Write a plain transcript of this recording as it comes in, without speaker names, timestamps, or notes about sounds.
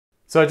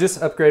So I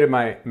just upgraded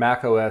my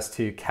Mac OS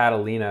to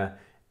Catalina,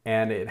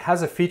 and it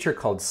has a feature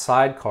called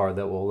Sidecar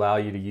that will allow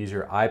you to use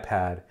your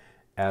iPad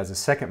as a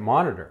second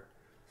monitor.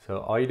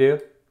 So all you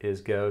do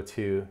is go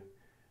to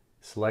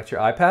select your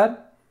iPad,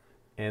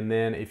 and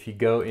then if you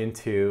go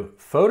into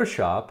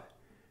Photoshop,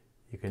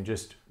 you can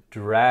just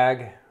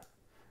drag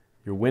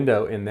your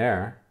window in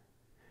there,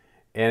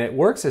 and it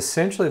works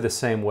essentially the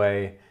same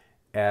way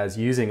as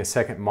using a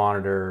second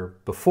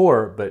monitor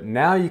before, but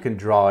now you can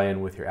draw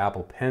in with your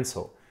Apple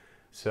Pencil.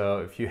 So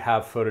if you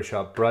have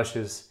Photoshop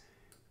brushes,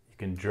 you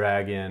can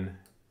drag in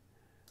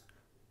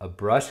a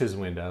brushes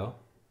window.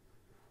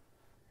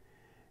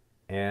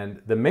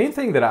 And the main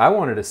thing that I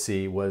wanted to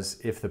see was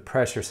if the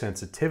pressure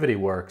sensitivity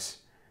works,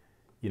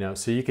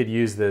 so you could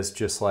use this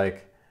just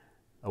like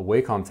a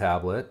Wacom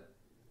tablet.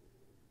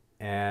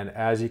 And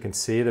as you can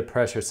see, the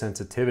pressure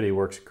sensitivity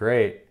works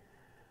great.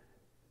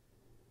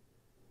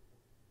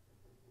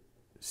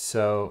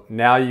 So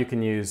now you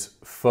can use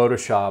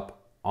Photoshop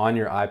on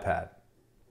your iPad.